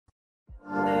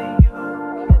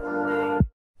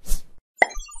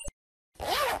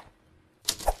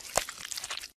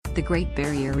The Great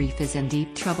Barrier Reef is in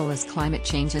deep trouble as climate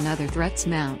change and other threats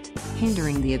mount,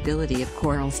 hindering the ability of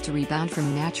corals to rebound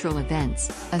from natural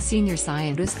events, a senior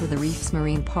scientist with the Reef's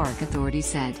Marine Park Authority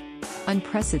said.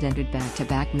 Unprecedented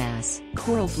back-to-back mass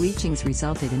coral bleachings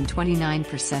resulted in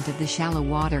 29% of the shallow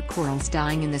water corals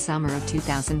dying in the summer of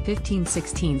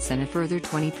 2015-16 and a further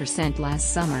 20%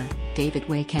 last summer, David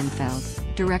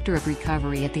Wakenfeld, director of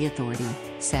recovery at the authority,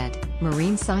 said.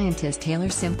 Marine scientist Taylor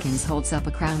Simpkins holds up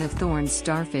a crown of thorns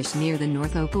starfish near the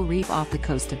North Opal Reef off the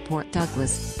coast of Port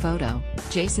Douglas. Photo,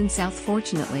 Jason South.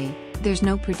 Fortunately, there's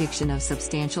no prediction of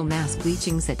substantial mass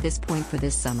bleachings at this point for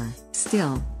this summer.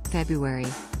 Still, February,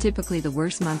 typically the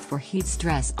worst month for heat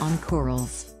stress on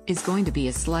corals, is going to be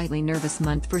a slightly nervous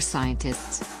month for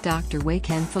scientists, Dr.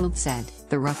 Wakenfeld said.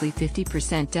 The roughly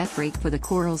 50% death rate for the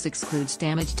corals excludes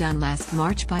damage done last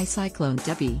March by Cyclone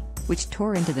Debbie, which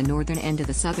tore into the northern end of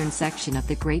the southern section of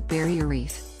the Great Barrier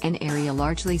Reef, an area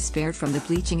largely spared from the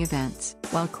bleaching events.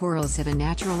 While corals have a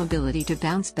natural ability to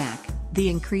bounce back, the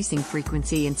increasing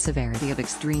frequency and severity of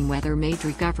extreme weather made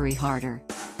recovery harder.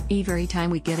 Every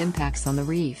time we get impacts on the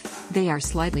reef, they are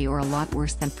slightly or a lot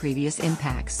worse than previous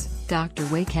impacts, Dr.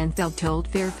 Wakenfeld told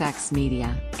Fairfax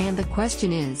Media. And the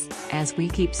question is, as we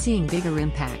keep seeing bigger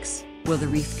impacts, will the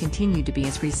reef continue to be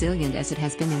as resilient as it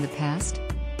has been in the past?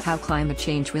 How climate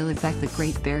change will affect the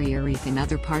Great Barrier Reef in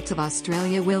other parts of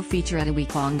Australia will feature at a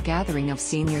week-long gathering of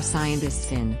senior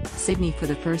scientists in Sydney for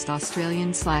the first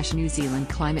Australian/New Zealand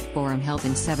Climate Forum held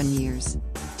in 7 years.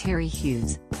 Terry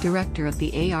Hughes, director of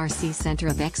the ARC Centre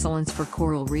of Excellence for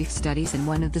Coral Reef Studies and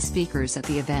one of the speakers at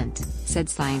the event, said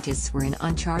scientists were in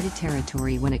uncharted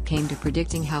territory when it came to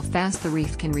predicting how fast the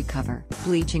reef can recover.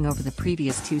 Bleaching over the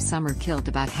previous 2 summers killed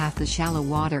about half the shallow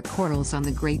water corals on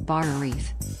the Great Barrier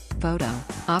Reef. Photo,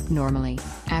 Normally,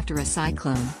 after a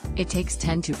cyclone, it takes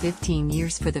 10 to 15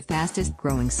 years for the fastest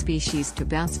growing species to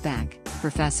bounce back,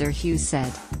 Professor Hughes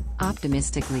said.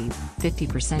 Optimistically,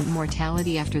 50%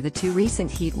 mortality after the 2 recent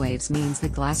heat waves means the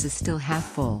glass is still half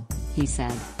full, he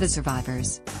said. The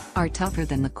survivors are tougher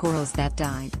than the corals that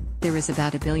died. There is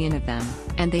about 1 billion of them,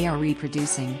 and they are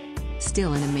reproducing.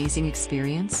 Still an amazing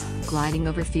experience, gliding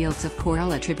over fields of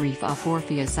coral at Trib Reef off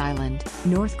Orpheus Island,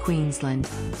 North Queensland.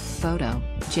 Photo,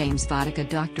 James Vodka.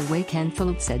 Dr.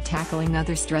 Wakenfeld said tackling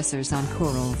other stressors on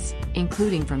corals,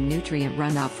 including from nutrient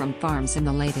runoff from farms and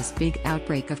the latest big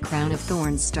outbreak of crown of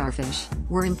thorns starfish,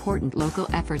 were important local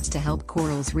efforts to help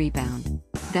corals rebound.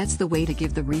 That's the way to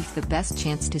give the reef the best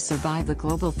chance to survive the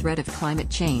global threat of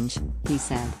climate change, he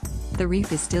said. The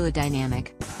reef is still a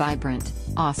dynamic, vibrant,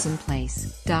 awesome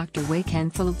place, Dr.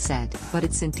 Wakenfeld said, but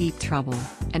it's in deep trouble,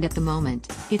 and at the moment,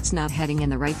 it's not heading in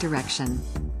the right direction.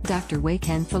 Dr.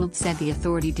 Wakenfeld said the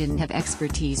authority didn't have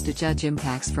expertise to judge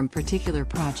impacts from particular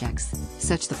projects,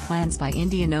 such the plans by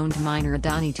Indian-owned miner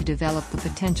Adani to develop the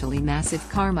potentially massive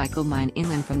Carmichael mine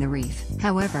inland from the reef.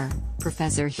 However,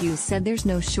 Professor Hughes said there's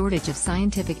no shortage of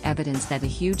scientific evidence that a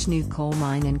huge new coal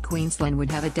mine in Queensland would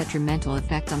have a detrimental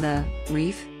effect on the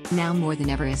reef, now more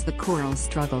than ever as the corals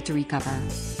struggle to recover.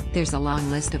 There's a long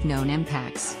list of known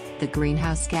impacts, the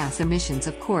greenhouse gas emissions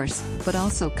of course, but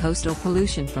also coastal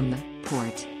pollution from the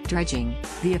port, dredging,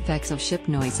 the effects of ship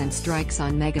noise and strikes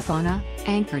on megafauna,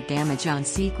 anchor damage on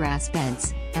seagrass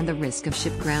beds, and the risk of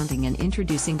ship grounding and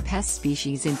introducing pest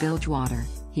species in bilge water,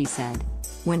 he said.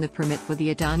 When the permit for the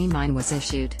Adani mine was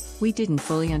issued, we didn't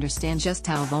fully understand just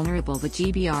how vulnerable the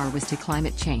GBR was to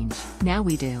climate change. Now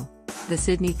we do. The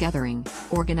Sydney Gathering,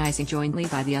 organising jointly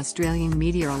by the Australian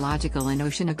Meteorological and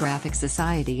Oceanographic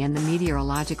Society and the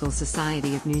Meteorological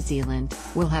Society of New Zealand,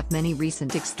 will have many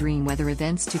recent extreme weather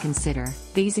events to consider.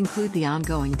 These include the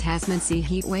ongoing Tasman Sea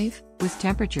heatwave, with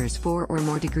temperatures 4 or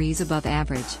more degrees above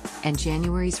average, and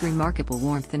January's remarkable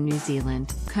warmth in New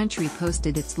Zealand. Country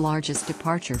posted its largest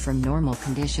departure from normal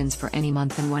conditions for any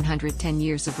month in 110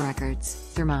 years of records.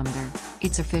 Thermometer.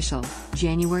 It's official.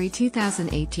 January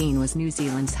 2018 was New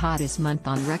Zealand's hottest month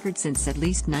on record since at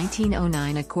least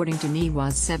 1909 according to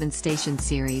NIWA's 7-station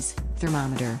series.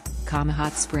 Thermometer.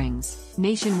 Hot Springs.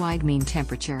 Nationwide mean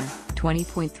temperature,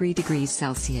 20.3 degrees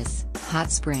Celsius. Hot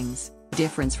Springs.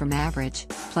 Difference from average,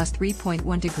 plus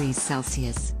 3.1 degrees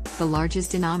Celsius, the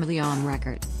largest anomaly on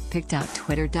record. Picked out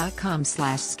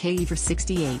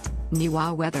twitter.com/Skeever68,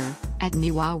 NIWA Weather,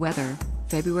 @NIWA Weather,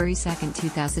 February 2,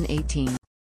 2018.